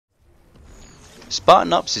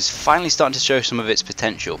Spartan Ops is finally starting to show some of its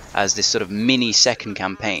potential as this sort of mini second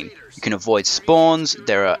campaign. You can avoid spawns,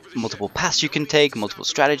 there are multiple paths you can take, multiple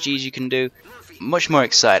strategies you can do, much more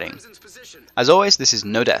exciting. As always, this is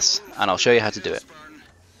no deaths, and I'll show you how to do it.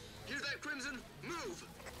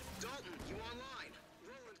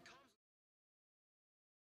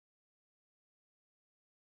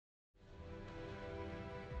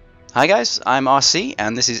 Hi guys, I'm RC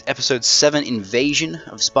and this is episode 7 Invasion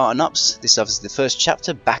of Spartan Ops. This is obviously the first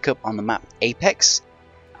chapter back up on the map Apex.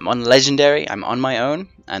 I'm on Legendary, I'm on my own,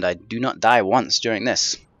 and I do not die once during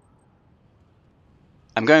this.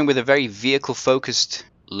 I'm going with a very vehicle focused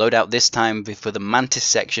loadout this time for the Mantis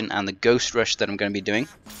section and the Ghost Rush that I'm going to be doing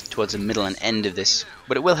towards the middle and end of this.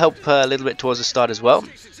 But it will help a little bit towards the start as well.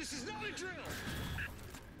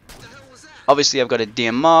 Obviously I've got a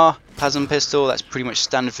DMR, plasma pistol, that's pretty much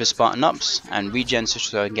standard for Spartan Ops, and regen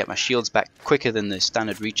so I can get my shields back quicker than the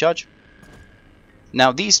standard recharge.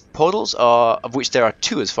 Now these portals are, of which there are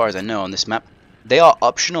 2 as far as I know on this map, they are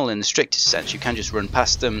optional in the strictest sense. You can just run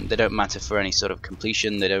past them, they don't matter for any sort of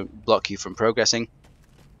completion, they don't block you from progressing.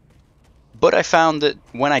 But I found that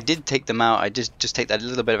when I did take them out, I just take that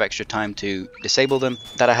little bit of extra time to disable them,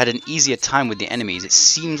 that I had an easier time with the enemies. It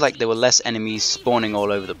seemed like there were less enemies spawning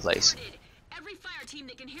all over the place.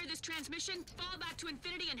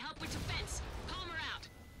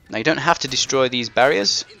 Now you don't have to destroy these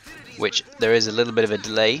barriers, which there is a little bit of a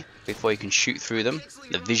delay before you can shoot through them.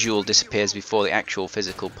 The visual disappears before the actual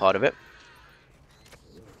physical part of it.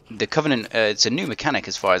 The Covenant, it's a new mechanic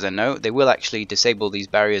as far as I know. They will actually disable these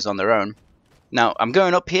barriers on their own. Now I'm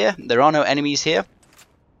going up here, there are no enemies here,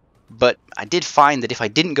 but I did find that if I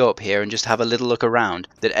didn't go up here and just have a little look around,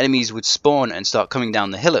 that enemies would spawn and start coming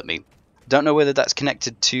down the hill at me. Don't know whether that's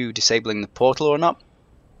connected to disabling the portal or not,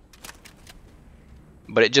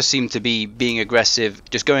 but it just seemed to be being aggressive.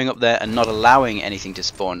 Just going up there and not allowing anything to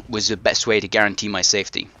spawn was the best way to guarantee my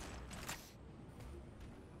safety.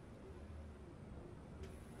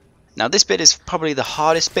 Now this bit is probably the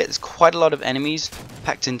hardest bit. There's quite a lot of enemies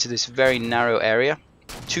packed into this very narrow area.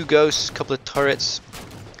 2 ghosts, a couple of turrets,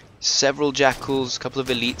 several jackals, a couple of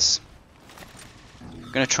elites.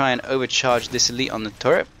 I'm going to try and overcharge this elite on the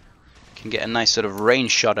turret. Can get a nice sort of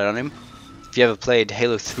range shot on him. If you ever played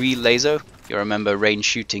Halo 3 Laser, you'll remember range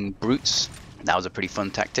shooting brutes. That was a pretty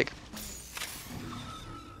fun tactic.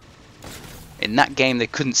 In that game they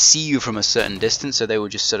couldn't see you from a certain distance, so they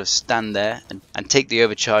would just sort of stand there and take the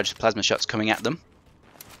overcharged plasma shots coming at them.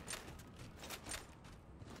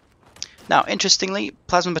 Now interestingly,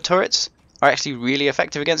 plasma turrets are actually really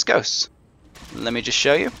effective against ghosts. Let me just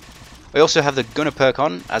show you. We also have the gunner perk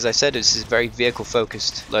on. As I said, this is very vehicle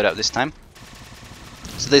focused loadout this time.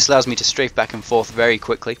 So this allows me to strafe back and forth very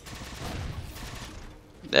quickly.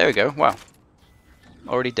 There we go, wow.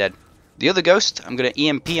 Already dead. The other ghost, I'm going to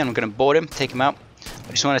EMP and I'm going to board him, take him out.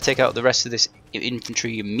 I just want to take out the rest of this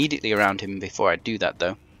infantry immediately around him before I do that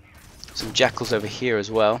though. Some jackals over here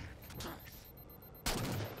as well.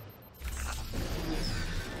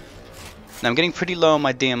 Now I'm getting pretty low on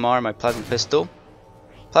my DMR and my plasma pistol.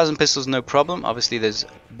 Plasma pistol's no problem, obviously there's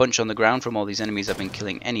a bunch on the ground from all these enemies I've been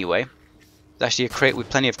killing anyway. There's actually a crate with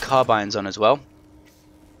plenty of carbines on as well.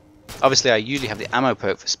 Obviously I usually have the ammo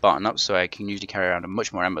perk for Spartan Ops, so I can usually carry around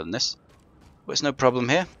much more ammo than this. But it's no problem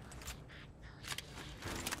here.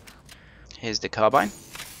 Here's the carbine.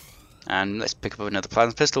 And let's pick up another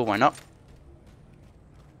plasma pistol, why not?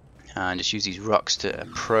 And just use these rocks to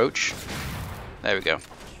approach. There we go.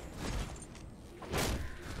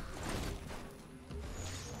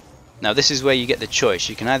 Now this is where you get the choice.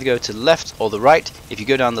 You can either go to the left or the right. If you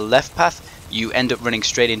go down the left path, you end up running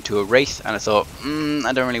straight into a wraith, and I thought,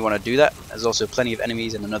 I don't really want to do that. There's also plenty of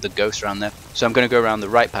enemies and another ghost around there. So I'm going to go around the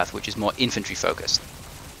right path, which is more infantry focused.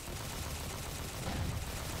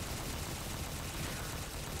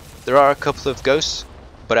 There are a couple of ghosts,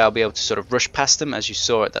 but I'll be able to sort of rush past them, as you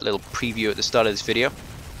saw at that little preview at the start of this video.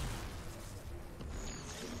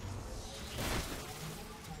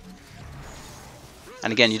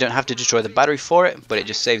 And again, you don't have to destroy the battery for it, but it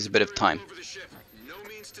just saves a bit of time.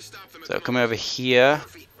 So coming over here,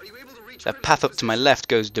 that path up to my left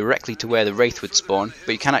goes directly to where the Wraith would spawn,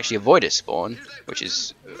 but you can actually avoid it spawn, which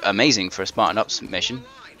is amazing for a Spartan Ops mission.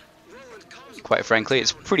 Quite frankly,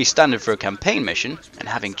 it's pretty standard for a campaign mission, and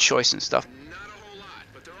having choice and stuff.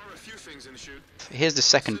 Here's the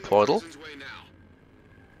second portal.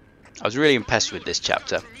 I was really impressed with this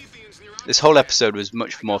chapter. This whole episode was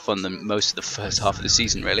much more fun than most of the first half of the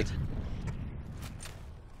season, really.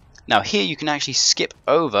 Now here you can actually skip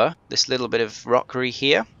over this little bit of rockery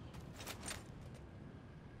here.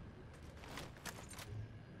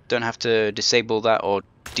 Don't have to disable that or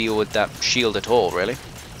deal with that shield at all, really.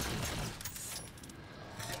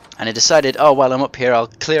 And I decided, oh, while I'm up here, I'll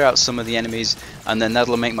clear out some of the enemies, and then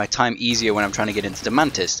that'll make my time easier when I'm trying to get into the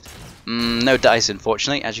Mantis. No dice,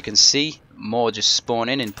 unfortunately. As you can see, more just spawn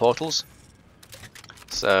in portals.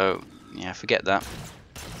 So, yeah, forget that.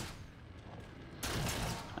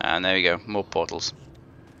 And there we go, more portals.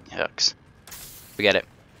 Yucks. Forget it.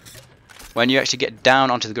 When you actually get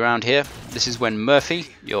down onto the ground here, this is when Murphy,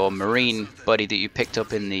 your marine buddy that you picked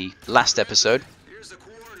up in the last episode,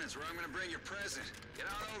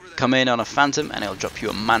 come in on a Phantom and it'll drop you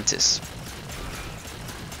a Mantis.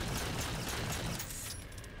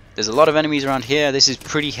 There's a lot of enemies around here. This is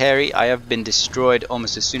pretty hairy. I have been destroyed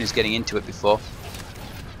almost as soon as getting into it before.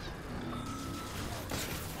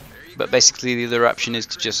 But basically the other option is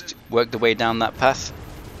to just work the way down that path.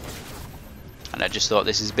 And I just thought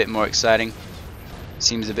this is a bit more exciting.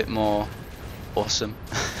 Seems a bit more awesome.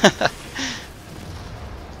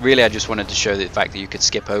 Really, I just wanted to show the fact that you could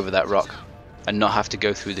skip over that rock and not have to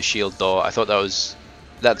go through the shield door. I thought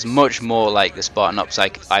that's much more like the Spartan Ops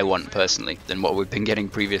I want personally than what we've been getting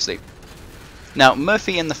previously. Now,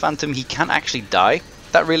 Murphy in the Phantom, he can actually die.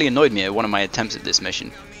 That really annoyed me at one of my attempts at this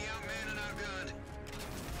mission.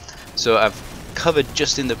 So I've covered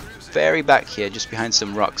just in the very back here, just behind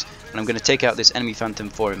some rocks, and I'm going to take out this enemy Phantom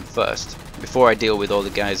for him first, before I deal with all the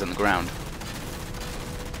guys on the ground.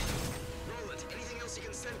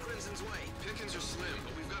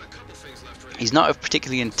 He's not a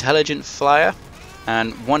particularly intelligent flyer,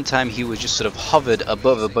 and one time he was just sort of hovered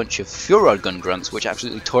above a bunch of Furod gun grunts, which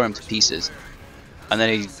absolutely tore him to pieces. And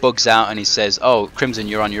then he bugs out and he says, "Oh, Crimson,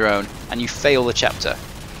 you're on your own," and you fail the chapter.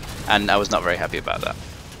 And I was not very happy about that.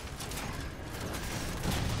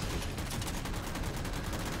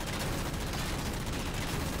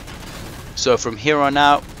 So from here on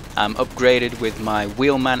out, I'm upgraded with my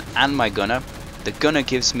Wheelman and my Gunner. The Gunner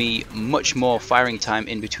gives me much more firing time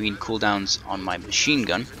in between cooldowns on my machine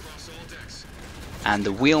gun. And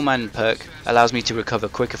the Wheelman perk allows me to recover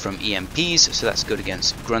quicker from EMPs, so that's good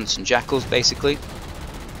against grunts and jackals basically.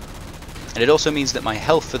 And it also means that my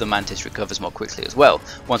health for the Mantis recovers more quickly as well,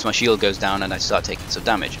 once my shield goes down and I start taking some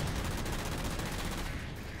damage.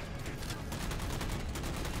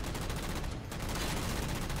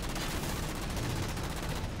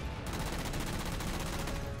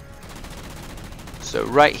 So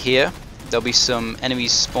right here, there'll be some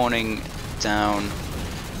enemies spawning down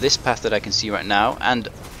this path that I can see right now, and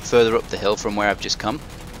further up the hill from where I've just come.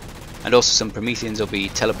 And also some Prometheans will be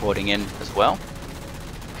teleporting in as well.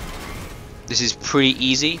 This is pretty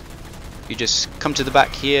easy. You just come to the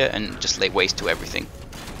back here and just lay waste to everything.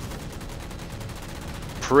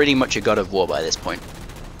 Pretty much a God of War by this point.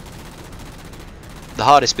 The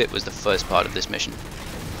hardest bit was the first part of this mission.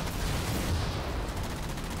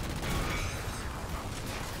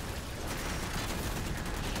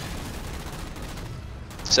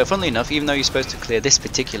 So funnily enough, even though you're supposed to clear this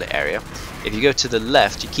particular area, if you go to the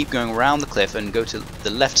left, you keep going around the cliff and go to the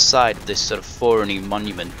left side of this sort of forerunning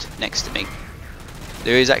monument next to me.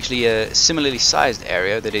 There is actually a similarly sized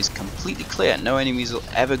area that is completely clear. No enemies will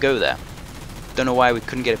ever go there. Don't know why we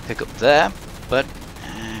couldn't get a pickup there, but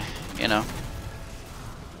you know.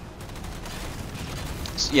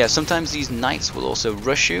 So, yeah, sometimes these knights will also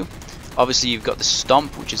rush you. Obviously you've got the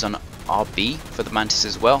Stomp, which is on RB for the Mantis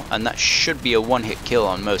as well, and that should be a one-hit kill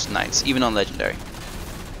on most knights, even on Legendary.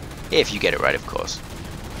 If you get it right, of course.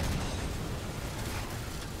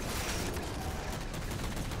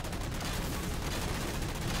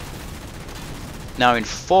 Now in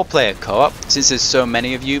 4-player co-op, since there's so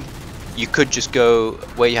many of you, you could just go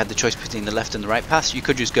where you had the choice between the left and the right paths. You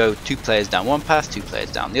could just go 2 players down one path, 2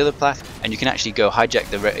 players down the other path, and you can actually go hijack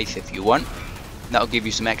the Wraith if you want. That'll give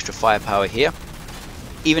you some extra firepower here.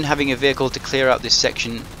 Even having a vehicle to clear out this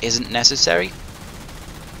section isn't necessary.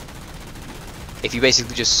 If you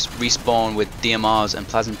basically just respawn with DMRs and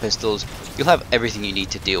plasma pistols, you'll have everything you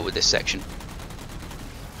need to deal with this section.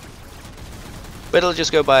 But it'll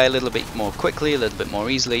just go by a little bit more quickly, a little bit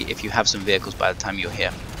more easily if you have some vehicles by the time you're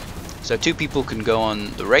here. So 2 people can go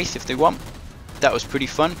on the Wraith if they want. That was pretty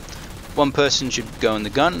fun. 1 person should go on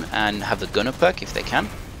the gun and have the Gunner perk if they can.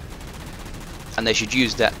 And they should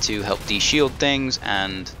use that to help de-shield things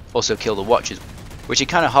and also kill the Watchers, which is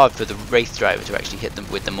kind of hard for the Wraith driver to actually hit them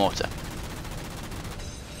with the mortar.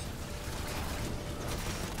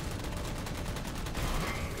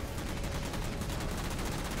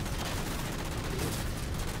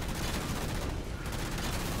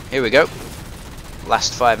 Here we go.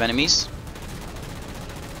 Last 5 enemies.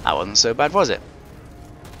 That wasn't so bad, was it?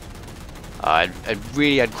 I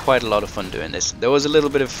really had quite a lot of fun doing this. There was a little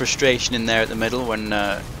bit of frustration in there at the middle when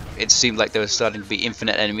it seemed like there was starting to be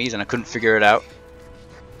infinite enemies and I couldn't figure it out.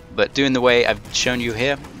 But doing the way I've shown you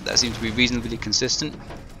here, that seems to be reasonably consistent.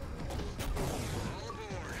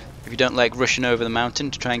 If you don't like rushing over the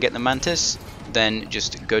mountain to try and get the Mantis, then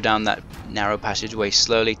just go down that narrow passageway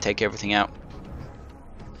slowly, take everything out,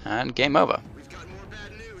 and game over. We've got more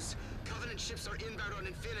bad news. Covenant ships are inbound on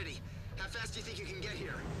Infinity. How fast do you think you can get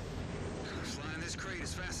here? Flying this crate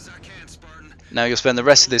as fast as I can, Spartan. Now you'll spend the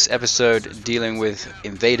rest of this episode dealing with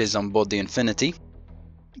invaders on board the Infinity.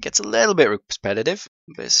 It gets a little bit repetitive,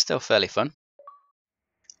 but it's still fairly fun.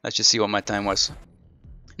 Let's just see what my time was.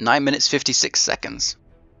 9 minutes 56 seconds.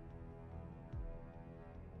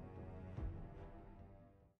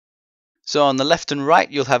 So on the left and right,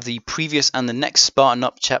 you'll have the previous and the next Spartan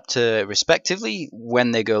Up chapter respectively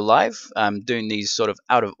when they go live. I'm doing these sort of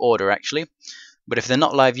out of order actually, but if they're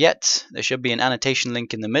not live yet, there should be an annotation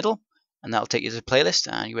link in the middle, and that'll take you to the playlist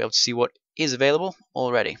and you'll be able to see what is available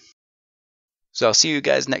already. So I'll see you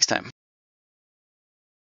guys next time.